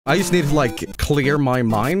I just need to, like, clear my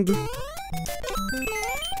mind.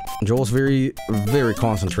 Joel's very, very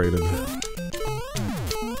concentrated.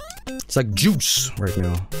 It's like juice right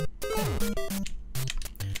now.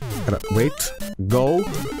 Gotta wait. Go.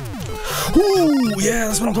 Ooh, yeah,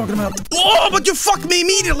 that's what I'm talking about. Oh, but you fucked me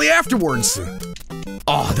immediately afterwards.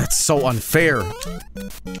 Oh, that's so unfair.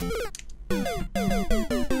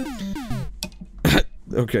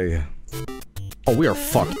 Okay. Oh, we are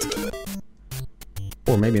fucked.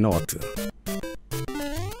 Or maybe not.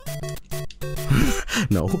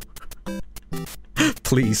 No.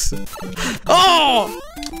 Please. Oh!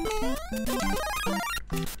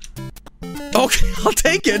 Okay, I'll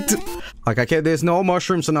take it. Like, I can't, there's no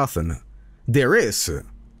mushrooms or nothing. There is.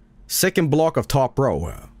 Second block of top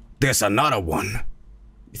row. There's another one.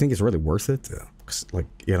 You think it's really worth it? 'Cause, like,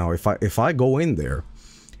 you know, if I go in there,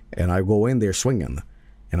 and I go in there swinging,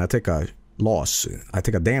 and I take a loss, I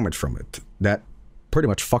take a damage from it, that pretty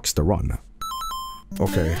much fucks the run.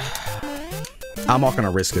 Okay. I'm not gonna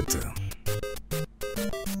risk it.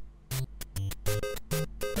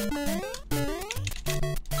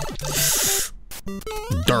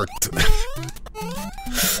 Dirt.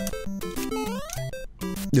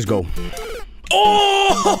 Just go.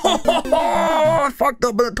 Oh! I fucked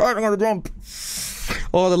up in the timing on the jump.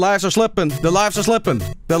 Oh, the lives are slipping. The lives are slipping.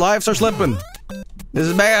 The lives are slipping. This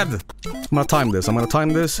is bad. I'm gonna time this. I'm gonna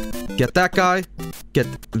time this. Get that guy. Get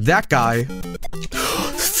that guy.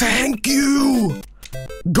 Thank you!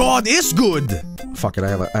 God is good! Fuck it, I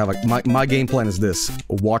have a my game plan is this.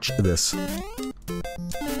 Watch this.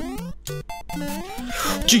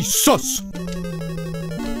 Jesus!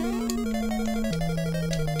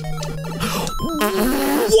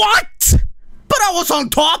 What? But I was on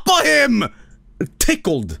top of him!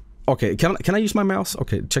 Tickled. Okay, can I use my mouse?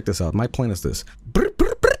 Okay, check this out. My plan is this.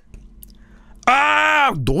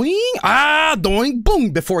 Ah, doing? Ah, doing,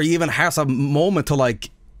 boom! Before he even has a moment to, like,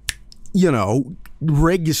 you know,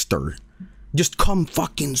 register. Just come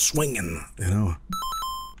fucking swinging, you know?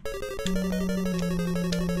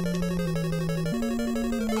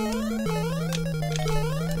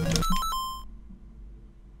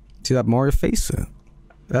 See that Mario face?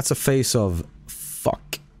 That's a face of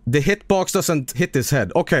fuck. The hitbox doesn't hit his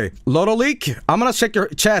head. Okay, Lodoleak, I'm gonna check your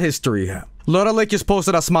chat history. Lodoleak just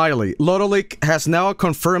posted a smiley. Lodoleak has now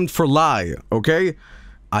confirmed for lie, okay?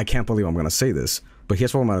 I can't believe I'm gonna say this, but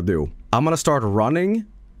here's what I'm gonna do. I'm gonna start running,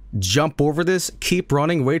 jump over this, keep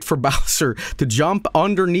running, wait for Bowser to jump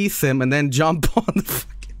underneath him, and then jump on the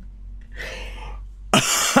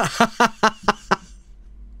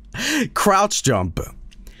fucking... Crouch jump.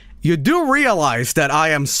 You do realize that I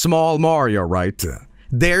am Small Mario, right?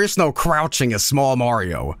 There is no crouching as Small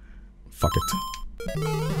Mario. Fuck it.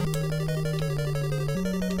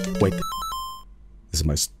 Wait. This is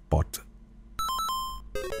my spot.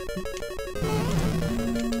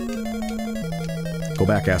 Go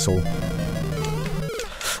back, asshole.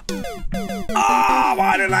 Ah,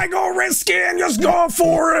 why did I go risky and just go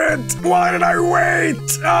for it? Why did I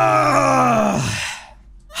wait? Ah.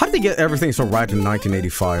 How did they get everything so right in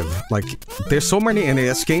 1985? Like, there's so many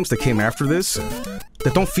NES games that came after this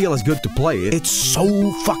that don't feel as good to play. It's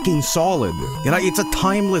so fucking solid. You know, it's a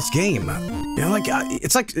timeless game. You know, like,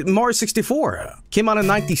 it's like Mario 64. Came out in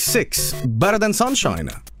 96. Better than Sunshine.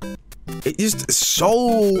 It's just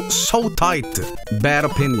so tight. Bad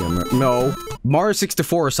opinion. No. Mario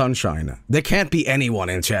 64 or Sunshine. There can't be anyone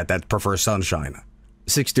in chat that prefers Sunshine.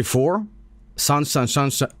 64? Sunshine.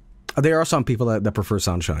 There are some people that prefer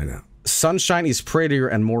Sunshine. Sunshine is prettier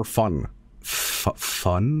and more fun.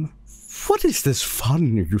 Fun? What is this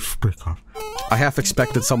fun you speak of? I half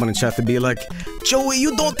expected someone in chat to be like, Joey,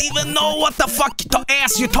 you don't even know what the fuck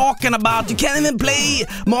ass you're talking about. You can't even play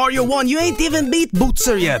Mario 1. You ain't even beat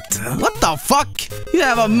Bootser yet. What the fuck? You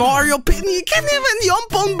have a Mario pin. You can't even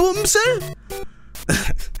jump on Boomser.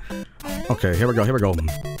 Okay, here we go.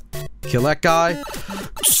 Kill that guy.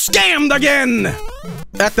 Scammed again!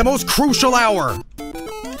 At the most crucial hour.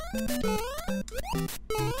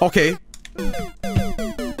 Okay.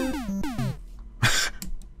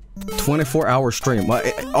 24-hour stream.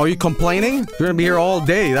 Are you complaining? You're gonna be here all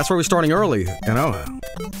day. That's why we're starting early, you know?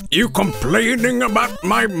 You complaining about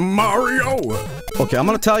my Mario? Okay, I'm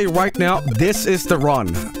gonna tell you right now, this is the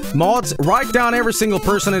run. Mods, write down every single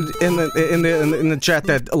person in the chat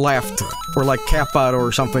that laughed. Or like cap out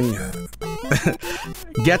or something.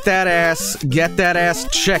 Get that ass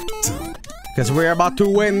checked. Because we're about to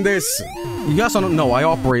win this. You guys don't know, I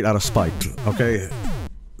operate out of spite, okay?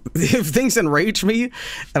 If things enrage me,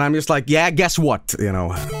 and I'm just like, yeah, guess what? You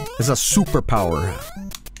know, it's a superpower.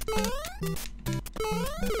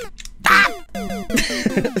 Ah!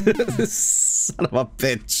 Son of a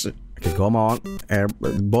bitch. Okay, come on.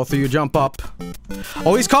 Both of you jump up.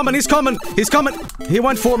 Oh, he's coming, he's coming, he's coming. He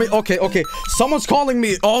went for me. Okay, okay. Someone's calling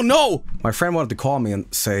me. Oh, no. My friend wanted to call me and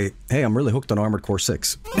say, hey, I'm really hooked on Armored Core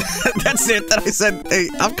 6. That's it. That I said, hey,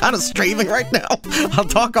 I'm kind of streaming right now. I'll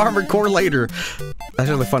talk Armored Core later. That's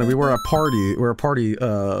really funny. We were at a party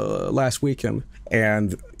last weekend.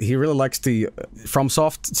 And he really likes the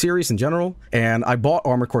FromSoft series in general. And I bought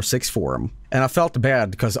Armored Core 6 for him. And I felt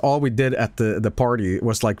bad because all we did at the party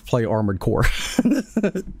was like play Armored Core.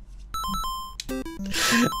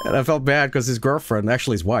 And I felt bad because his girlfriend,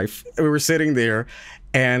 actually his wife, we were sitting there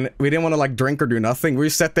and we didn't want to like drink or do nothing. We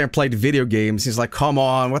sat there and played video games. He's like, come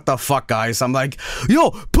on, what the fuck, guys? I'm like,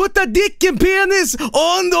 yo, put the dick and penis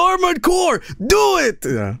on the Armored Core. Do it.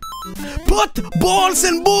 Yeah. Put balls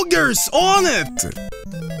and boogers on it.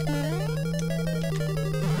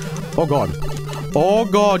 Oh god. Oh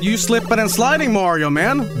god, you slipping and sliding, Mario,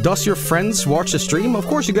 man. Does your friends watch the stream? Of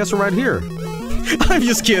course you guys are right here. I'm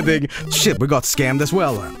just kidding. Shit, we got scammed as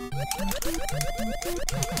well.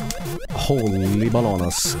 Holy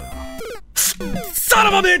bananas. Son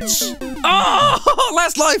of a bitch! Oh,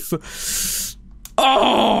 last life!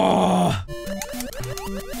 Oh!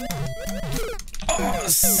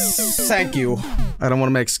 Thank you. I don't want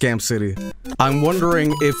to make Scam City. I'm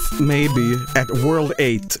wondering if maybe at World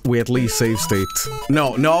 8 we at least save state.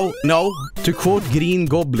 No, no, no. To quote Green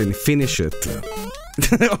Goblin, finish it.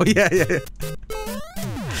 Oh, yeah.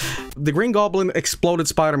 The Green Goblin exploded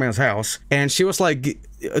Spider-Man's house, and she was like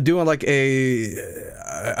doing like a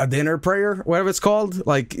dinner prayer, whatever it's called,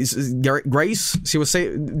 like grace. She was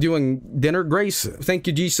doing dinner grace. Thank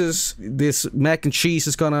you, Jesus. This mac and cheese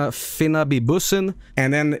is gonna finna be bussin',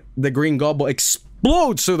 and then the Green Goblin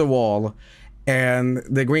explodes through the wall, and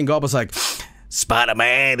the Green Goblin's like,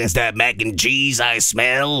 Spider-Man, is that mac and cheese I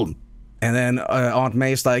smell? And then Aunt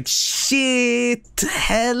May's like, shit,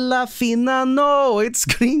 hella finna, no, it's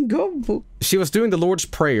Green Goblin. She was doing the Lord's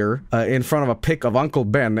Prayer in front of a pic of Uncle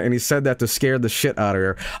Ben, and he said that to scare the shit out of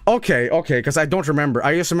her. Okay, because I don't remember.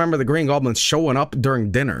 I just remember the Green Goblin showing up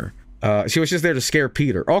during dinner. She was just there to scare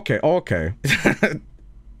Peter. Okay.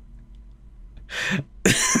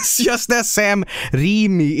 It's just as Sam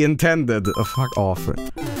Raimi intended. Oh, fuck off.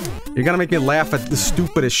 You're gonna make me laugh at the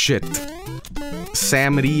stupidest shit.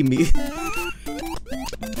 Sam Raimi.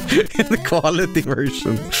 In the quality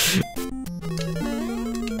version.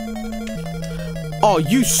 Oh,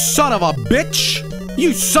 you son of a bitch!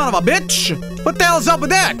 You son of a bitch! What the hell's up with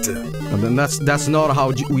that? And then that's not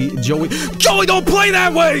how Joey, don't play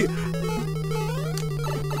that way!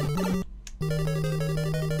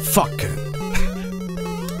 Fuck.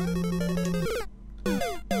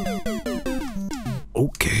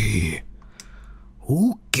 Okay.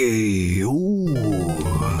 Ooh,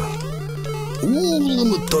 let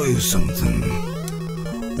me tell you something.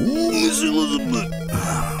 Ooh, Miss Elizabeth.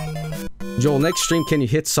 Joel, next stream, can you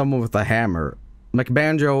hit someone with a hammer?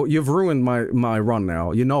 McBanjo, you've ruined my run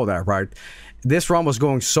now. You know that, right? This run was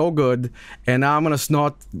going so good, and now I'm gonna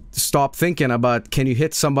not stop thinking about can you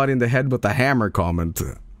hit somebody in the head with a hammer comment.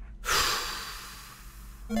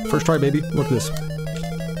 First try, baby. Look at this.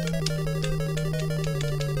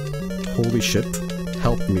 Holy shit.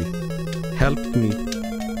 Help me. Help me.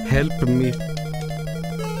 Help me.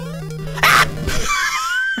 Ah!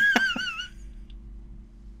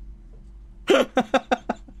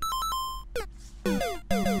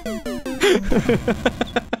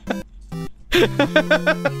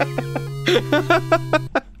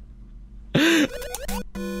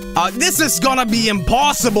 This is gonna be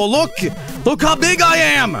impossible. Look how big I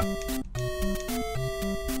am.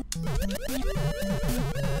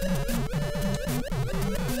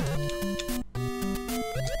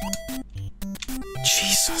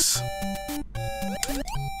 Jesus.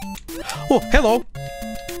 Oh, hello.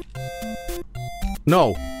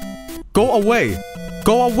 No. Go away.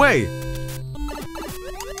 Go away.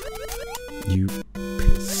 You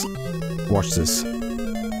piss. Watch this.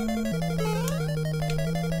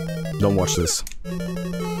 Don't watch this.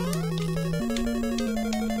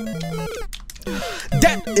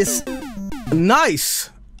 That is nice.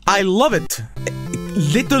 I love it.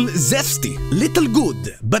 Little zesty. Little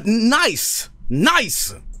good. But nice.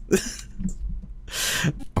 Nice.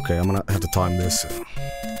 Okay, I'm gonna have to time this.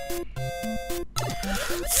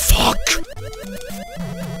 Fuck!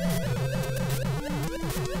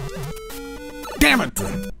 Damn it!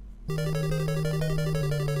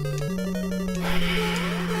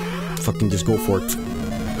 Fucking just go for it.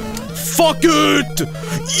 Fuck it!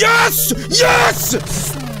 Yes! Yes!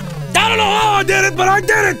 I don't know how I did it, but I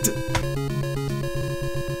did it!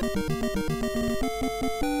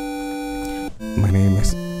 My name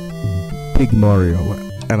is Big Mario,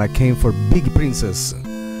 and I came for Big Princess.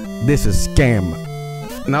 This is scam.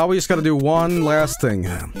 Now we just gotta do one last thing.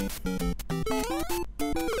 Oh,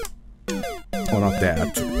 not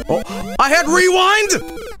that. Oh, I had rewind!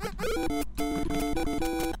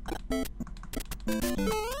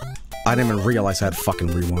 I didn't even realize I had fucking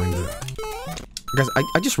rewind. Guys,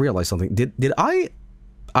 I just realized something. Did I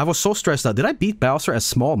was so stressed out. Did I beat Bowser as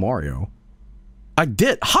Small Mario? I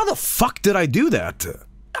did. How the fuck did I do that?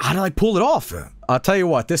 How did I pull it off? I'll tell you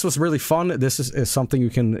what, this was really fun. This is something you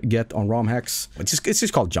can get on ROM hacks. It's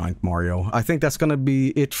just called Giant Mario. I think that's gonna be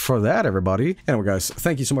it for that, everybody. Anyway, guys,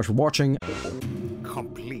 thank you so much for watching.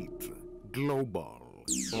 Complete global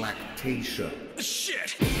lactation.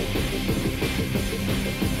 Shit!